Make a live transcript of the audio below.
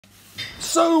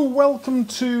So, welcome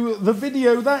to the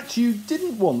video that you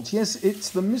didn't want. Yes, it's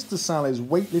the Mr Salles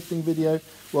weightlifting video.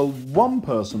 Well, one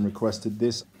person requested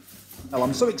this. Well,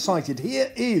 I'm so excited.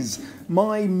 Here is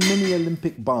my mini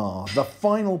Olympic bar, the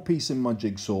final piece in my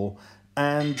jigsaw.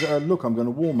 And look, I'm going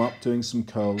to warm up doing some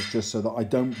curls just so that I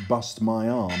don't bust my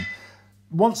arm.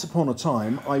 Once upon a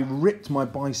time, I ripped my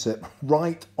bicep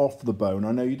right off the bone.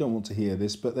 I know you don't want to hear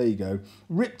this, but there you go.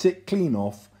 Ripped it clean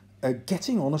off,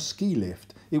 getting on a ski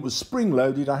lift. It was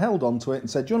spring-loaded. I held onto it and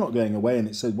said, "You're not going away." And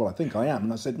it said, "Well, I think I am."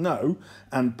 And I said, "No,"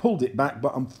 and pulled it back.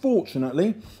 But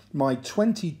unfortunately, my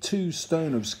 22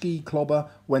 stone of ski clobber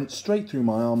went straight through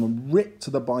my arm and ripped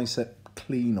the bicep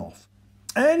clean off.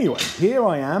 Anyway, here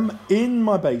I am in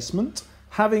my basement,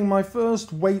 having my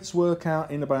first weights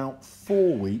workout in about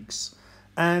 4 weeks.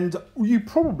 And you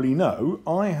probably know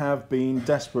I have been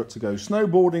desperate to go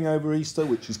snowboarding over Easter,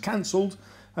 which is cancelled.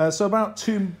 So about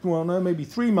maybe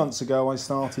 3 months ago, I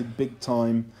started big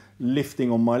time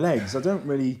lifting on my legs. I don't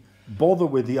really bother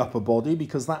with the upper body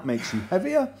because that makes you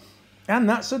heavier. And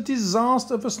that's a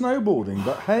disaster for snowboarding.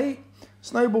 But hey,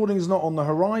 snowboarding is not on the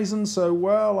horizon, so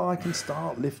well, I can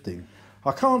start lifting.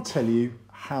 I can't tell you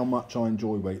how much I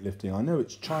enjoy weightlifting. I know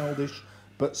it's childish,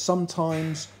 but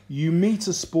sometimes you meet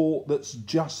a sport that's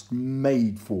just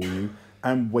made for you,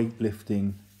 and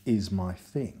weightlifting is my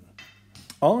thing.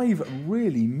 I've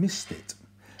really missed it.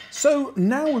 So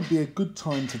now would be a good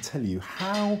time to tell you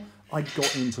how I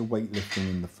got into weightlifting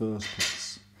in the first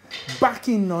place. Back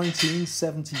in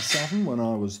 1977, when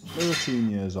I was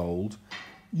 13 years old,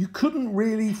 you couldn't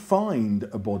really find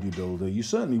a bodybuilder. You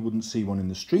certainly wouldn't see one in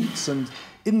the streets, and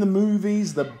in the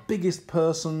movies, the biggest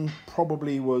person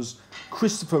probably was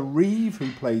Christopher Reeve,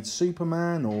 who played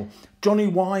Superman, or Johnny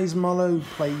Weissmuller, who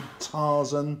played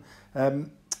Tarzan.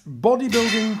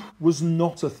 Bodybuilding was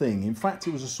not a thing. In fact,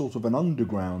 it was a sort of an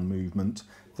underground movement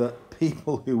that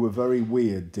people who were very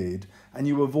weird did, and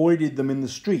you avoided them in the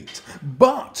street.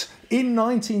 But in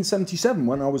 1977,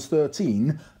 when I was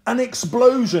 13, an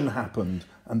explosion happened,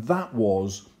 and that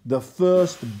was the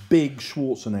first big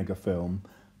Schwarzenegger film,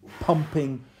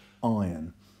 Pumping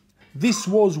Iron. This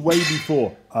was way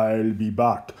before "I'll be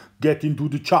back, get into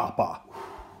the chopper."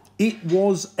 It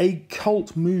was a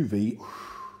cult movie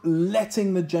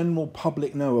letting the general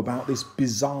public know about this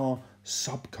bizarre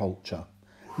subculture.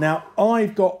 Now,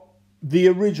 I've got the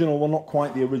original, well, not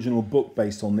quite the original book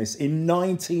based on this, in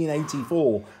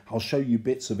 1984. I'll show you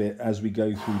bits of it as we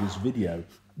go through this video.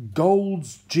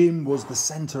 Gold's Gym was the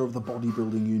centre of the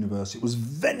bodybuilding universe. It was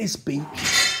Venice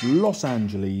Beach, Los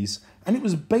Angeles, and it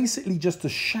was basically just a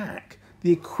shack.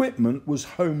 The equipment was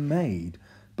homemade,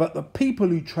 but the people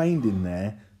who trained in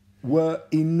there were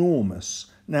enormous.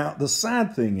 Now, the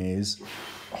sad thing is,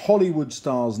 Hollywood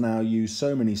stars now use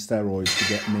so many steroids to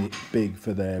get big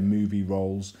for their movie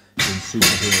roles in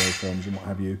superhero films and what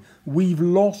have you. We've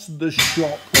lost the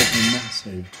shock of the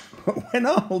massive. But when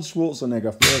Arnold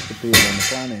Schwarzenegger first appeared on the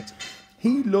planet,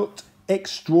 he looked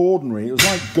extraordinary. It was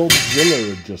like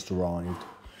Godzilla had just arrived.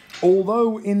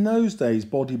 Although in those days,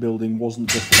 bodybuilding wasn't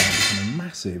just about becoming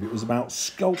massive. It was about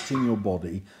sculpting your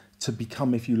body to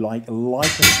become, if you like a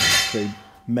statue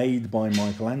made by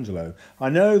Michelangelo. I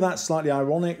know that's slightly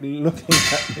ironic looking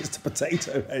at Mr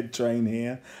Potato Head train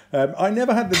here. I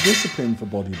never had the discipline for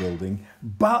bodybuilding,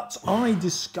 but I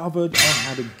discovered I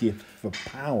had a gift for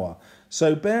power.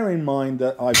 So bear in mind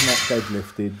that I've not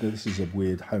deadlifted. This is a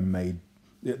weird homemade,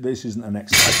 this isn't an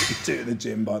exercise you do at the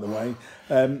gym, by the way.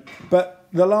 But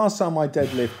the last time I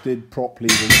deadlifted properly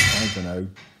was, I don't know,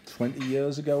 20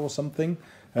 years ago or something.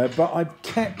 But I've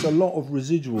kept a lot of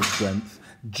residual strength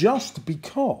just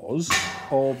because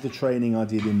of the training I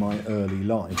did in my early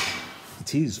life.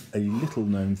 It is a little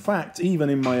known fact, even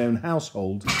in my own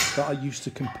household, that I used to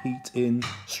compete in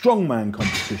strongman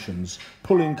competitions,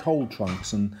 pulling coal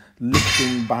trunks and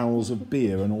lifting barrels of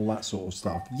beer and all that sort of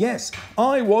stuff. Yes,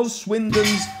 I was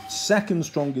Swindon's second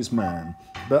strongest man,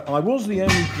 but I was the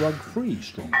only drug-free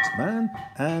strongest man,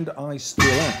 and I still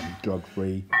am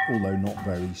drug-free, although not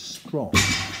very strong.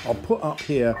 I'll put up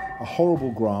here a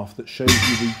horrible graph that shows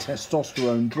you the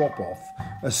testosterone drop-off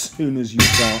as soon as you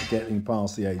start getting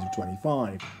past the age of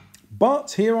 25.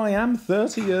 But here I am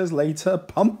 30 years later,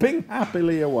 pumping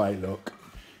happily away, look.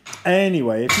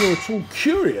 Anyway, if you're at all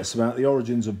curious about the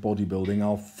origins of bodybuilding,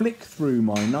 I'll flick through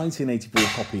my 1984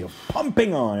 copy of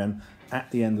Pumping Iron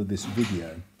at the end of this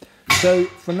video. So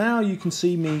for now, you can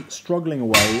see me struggling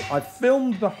away. I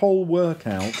filmed the whole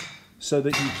workout so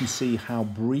that you can see how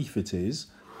brief it is.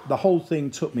 The whole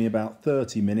thing took me about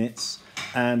 30 minutes,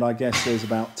 and I guess there's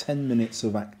about 10 minutes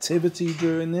of activity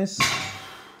during this.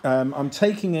 I'm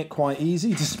taking it quite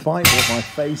easy, despite what my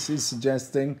face is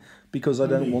suggesting, because I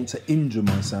don't want to injure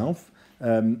myself.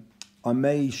 I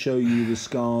may show you the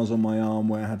scars on my arm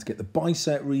where I had to get the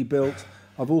bicep rebuilt.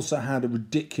 I've also had a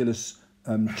ridiculous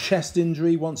chest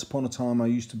injury. Once upon a time I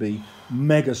used to be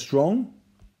mega strong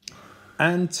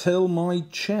until my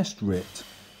chest ripped.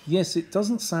 Yes, it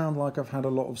doesn't sound like I've had a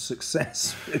lot of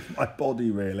success with my body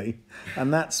really,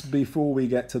 and that's before we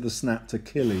get to the snapped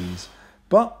Achilles.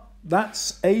 But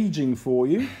that's aging for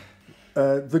you.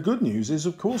 The good news is,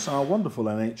 of course, our wonderful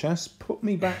NHS put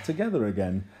me back together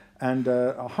again, and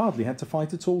I hardly had to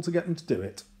fight at all to get them to do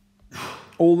it.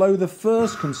 Although the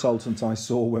first consultant I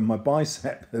saw when my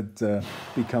bicep had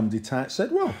become detached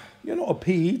said, well, you're not a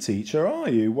PE teacher, are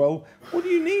you? Well, what do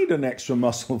you need an extra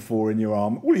muscle for in your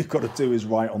arm? All you've got to do is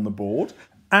write on the board.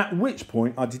 At which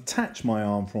point I detached my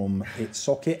arm from its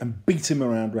socket and beat him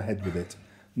around the head with it.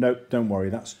 No, don't worry,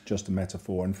 that's just a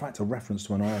metaphor. In fact, a reference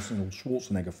to an Arnold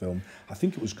Schwarzenegger film. I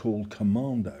think it was called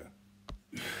Commando.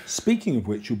 Speaking of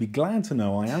which, you'll be glad to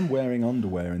know I am wearing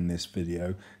underwear in this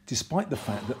video, despite the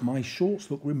fact that my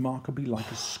shorts look remarkably like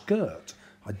a skirt.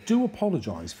 I do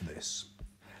apologise for this.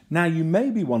 Now, you may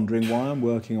be wondering why I'm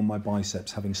working on my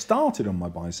biceps, having started on my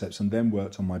biceps and then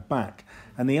worked on my back.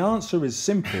 And the answer is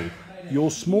simple.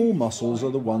 Your small muscles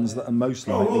are the ones that are most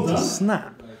likely to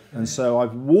snap. And so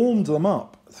I've warmed them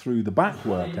up through the back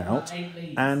workout,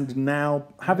 and now,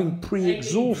 having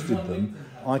pre-exhausted them,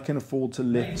 I can afford to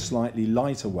lift slightly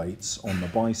lighter weights on the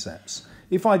biceps.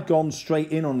 If I'd gone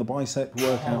straight in on the bicep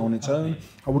workout on its own,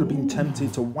 I would have been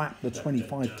tempted to whack the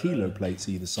 25 kilo plates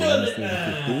either side instead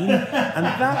of 15, and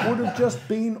that would have just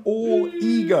been all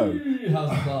ego. How's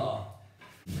the bar?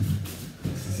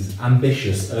 This is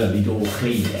ambitious early door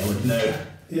clean, I would know.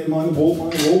 Yeah, mind the wall,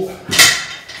 mind the wall.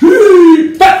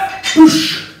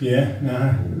 Yeah,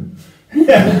 no.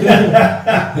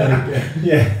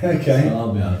 Yeah, okay. So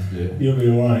I'll be able to do it. You'll be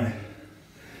alright.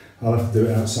 I'll have to do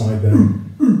it outside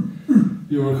then.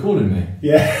 You're recording me?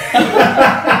 Yeah.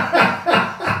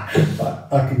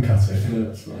 I can cut it. No,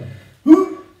 that's fine.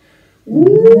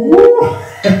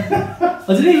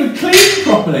 I didn't even clean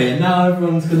properly, and now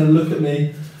everyone's going to look at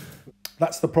me.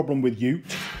 That's the problem with you.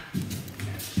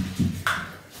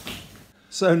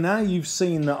 So now you've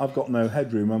seen that I've got no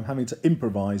headroom, I'm having to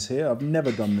improvise here. I've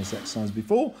never done this exercise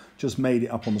before, just made it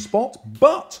up on the spot,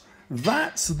 but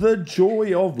that's the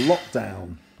joy of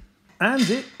lockdown. And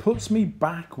it puts me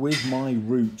back with my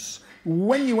roots.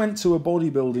 When you went to a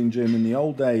bodybuilding gym in the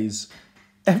old days,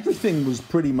 everything was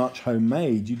pretty much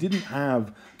homemade. You didn't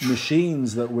have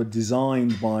machines that were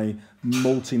designed by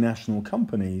multinational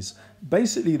companies.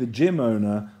 Basically, the gym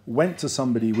owner went to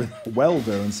somebody with a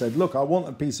welder and said, look, I want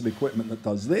a piece of equipment that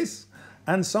does this.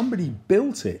 And somebody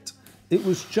built it. It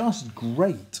was just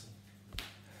great.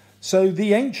 So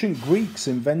the ancient Greeks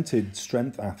invented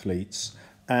strength athletes,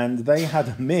 and they had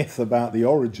a myth about the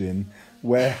origin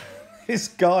where this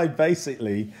guy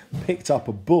basically picked up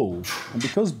a bull, and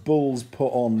because bulls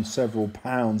put on several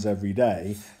pounds every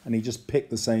day, and he just picked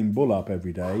the same bull up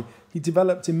every day, he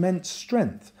developed immense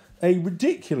strength. A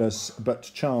ridiculous but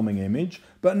charming image,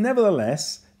 but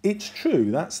nevertheless, it's true.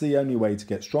 That's the only way to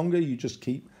get stronger. You just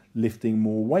keep lifting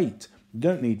more weight. You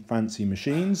don't need fancy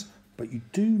machines, but you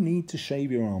do need to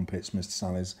shave your armpits, Mr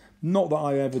Salles. Not that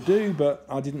I ever do, but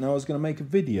I didn't know I was going to make a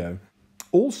video.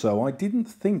 Also, I didn't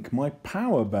think my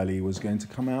power belly was going to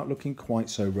come out looking quite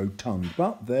so rotund,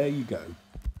 but there you go.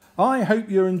 I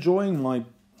hope you're enjoying my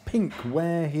pink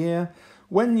wear here.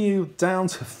 When you're down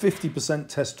to 50%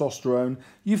 testosterone,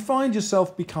 you find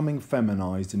yourself becoming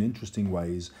feminized in interesting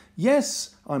ways.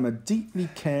 Yes, I'm a deeply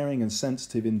caring and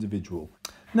sensitive individual.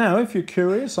 Now, if you're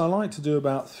curious, I like to do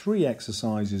about 3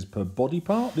 exercises per body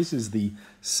part. This is the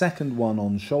second one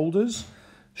on shoulders.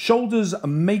 Shoulders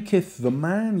maketh the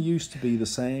man used to be the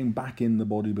saying back in the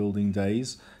bodybuilding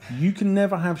days. You can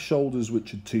never have shoulders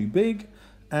which are too big,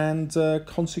 and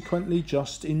consequently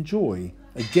just enjoy.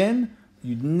 Again,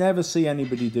 you'd never see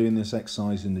anybody doing this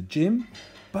exercise in the gym,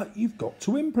 but you've got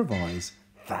to improvise.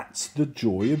 That's the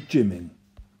joy of gymming.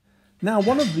 Now,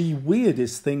 one of the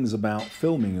weirdest things about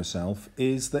filming yourself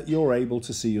is that you're able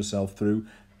to see yourself through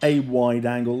a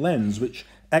wide-angle lens, which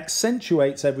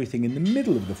accentuates everything in the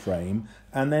middle of the frame,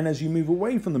 and then as you move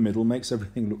away from the middle, makes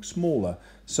everything look smaller.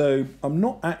 So I'm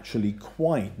not actually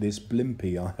quite this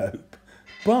blimpy, I hope.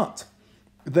 But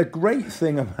the great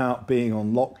thing about being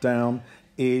on lockdown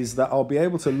is that I'll be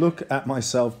able to look at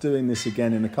myself doing this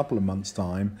again in a couple of months'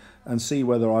 time and see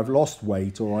whether I've lost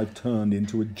weight or I've turned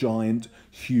into a giant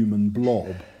human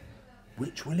blob.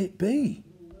 Which will it be?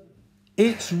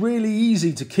 It's really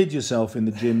easy to kid yourself in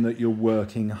the gym that you're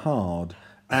working hard,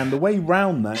 and the way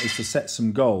round that is to set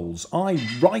some goals. I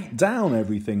write down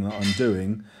everything that I'm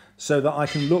doing so that I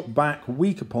can look back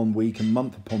week upon week and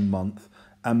month upon month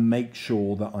and make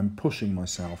sure that I'm pushing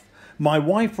myself. My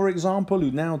wife, for example,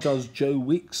 who now does Joe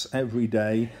Wicks every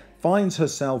day, finds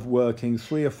herself working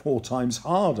 3 or 4 times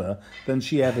harder than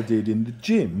she ever did in the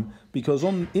gym, because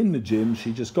in the gym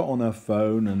she just got on her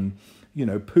phone and, you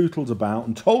know, pootled about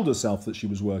and told herself that she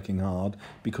was working hard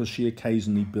because she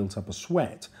occasionally built up a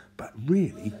sweat, but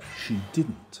really she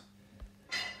didn't.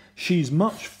 She's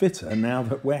much fitter now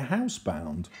that we're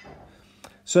housebound.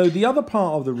 So the other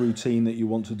part of the routine that you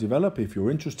want to develop, if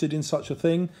you're interested in such a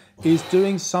thing, is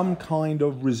doing some kind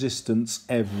of resistance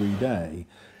every day.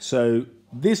 So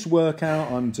this workout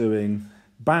I'm doing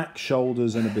back,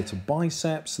 shoulders and a bit of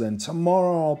biceps. Then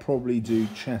tomorrow I'll probably do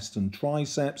chest and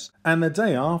triceps. And the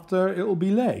day after it'll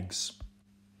be legs.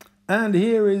 And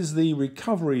here is the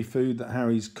recovery food that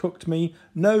Harry's cooked me.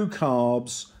 No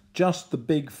carbs, just the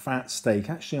big fat steak.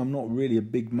 Actually, I'm not really a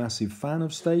big massive fan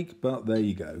of steak, but there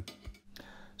you go.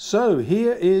 So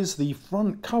here is the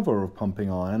front cover of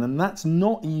Pumping Iron, and that's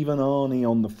not even Arnie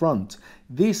on the front.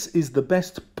 This is the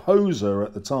best poser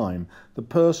at the time, the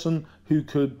person who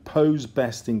could pose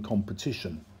best in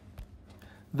competition.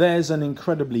 There's an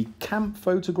incredibly camp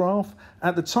photograph.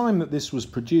 At the time that this was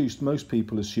produced, most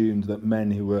people assumed that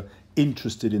men who were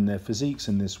interested in their physiques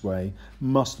in this way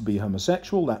must be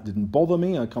homosexual. That didn't bother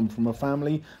me. I come from a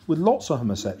family with lots of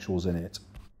homosexuals in it.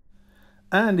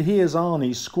 And here's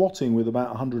Arnie squatting with about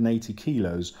 180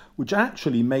 kilos, which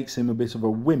actually makes him a bit of a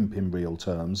wimp in real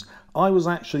terms. I was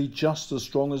actually just as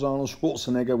strong as Arnold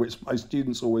Schwarzenegger, which my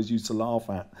students always used to laugh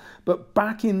at. But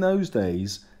back in those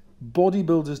days,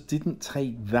 bodybuilders didn't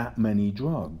take that many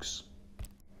drugs.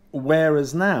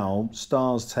 Whereas now,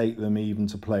 stars take them even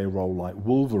to play a role like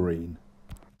Wolverine.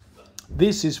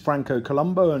 This is Franco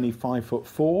Columbu, only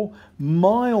 5'4",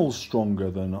 miles stronger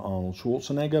than Arnold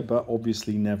Schwarzenegger, but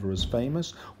obviously never as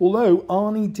famous. Although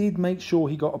Arnie did make sure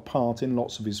he got a part in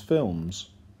lots of his films.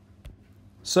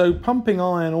 So Pumping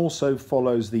Iron also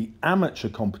follows the amateur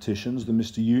competitions, the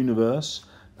Mr Universe,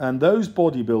 and those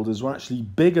bodybuilders were actually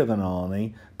bigger than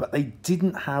Arnie, but they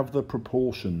didn't have the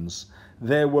proportions.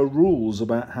 There were rules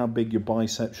about how big your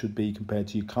biceps should be compared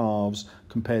to your calves,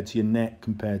 compared to your neck,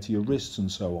 compared to your wrists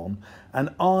and so on. And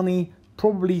Arnie,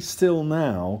 probably still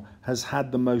now, has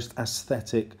had the most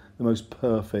aesthetic, the most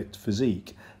perfect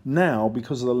physique. Now,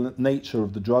 because of the nature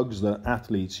of the drugs that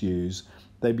athletes use,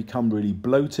 they become really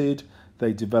bloated,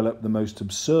 they develop the most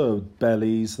absurd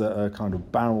bellies that are kind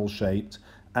of barrel-shaped,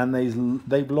 and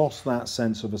they've lost that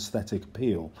sense of aesthetic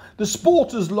appeal. The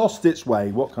sport has lost its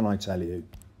way, what can I tell you?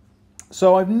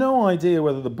 So I've no idea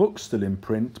whether the book's still in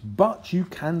print, but you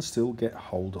can still get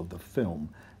hold of the film.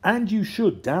 And you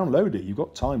should download it. You've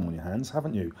got time on your hands,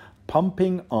 haven't you?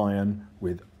 Pumping Iron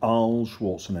with Arnold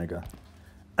Schwarzenegger.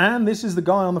 And this is the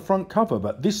guy on the front cover,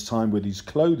 but this time with his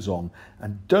clothes on.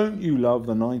 And don't you love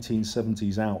the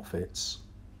 1970s outfits?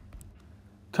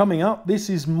 Coming up, this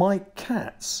is Mike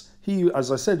Katz. He,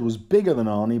 as I said, was bigger than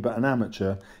Arnie, but an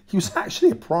amateur. He was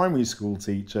actually a primary school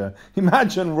teacher.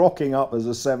 Imagine rocking up as a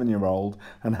 7-year-old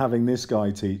and having this guy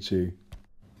teach you.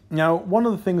 Now, one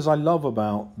of the things I love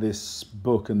about this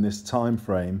book and this time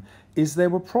frame is there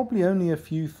were probably only a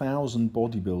few thousand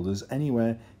bodybuilders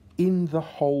anywhere in the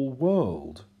whole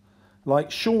world. Like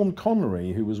Sean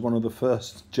Connery, who was one of the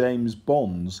first James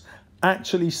Bonds,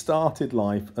 actually started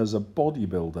life as a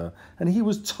bodybuilder, and he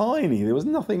was tiny. There was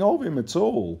nothing of him at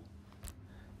all.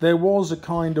 There was a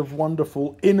kind of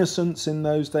wonderful innocence in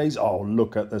those days. Oh,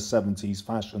 look at the 70s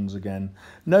fashions again.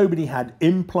 Nobody had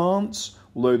implants,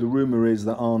 although the rumour is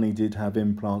that Arnie did have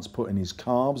implants put in his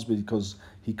calves because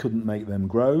he couldn't make them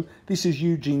grow. This is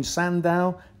Eugene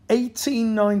Sandow,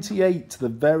 1898, the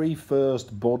very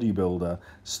first bodybuilder.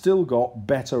 Still got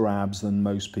better abs than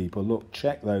most people. Look,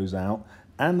 check those out.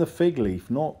 And the fig leaf,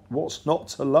 what's not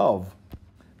to love?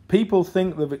 People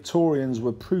think the Victorians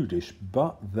were prudish,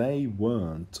 but they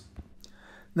weren't.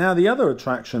 Now, the other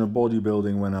attraction of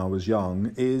bodybuilding when I was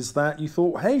young is that you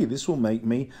thought, hey, this will make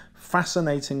me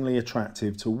fascinatingly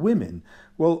attractive to women.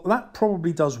 Well, that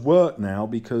probably does work now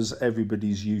because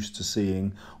everybody's used to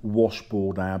seeing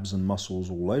washboard abs and muscles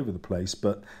all over the place.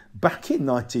 But back in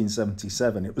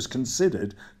 1977, it was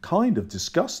considered kind of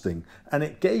disgusting, and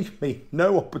it gave me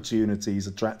no opportunities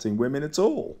attracting women at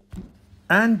all.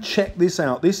 And check this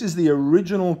out. This is the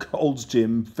original Gold's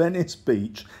Gym, Venice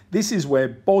Beach. This is where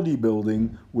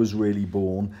bodybuilding was really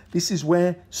born. This is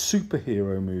where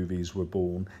superhero movies were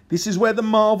born. This is where the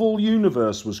Marvel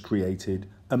Universe was created.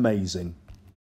 Amazing.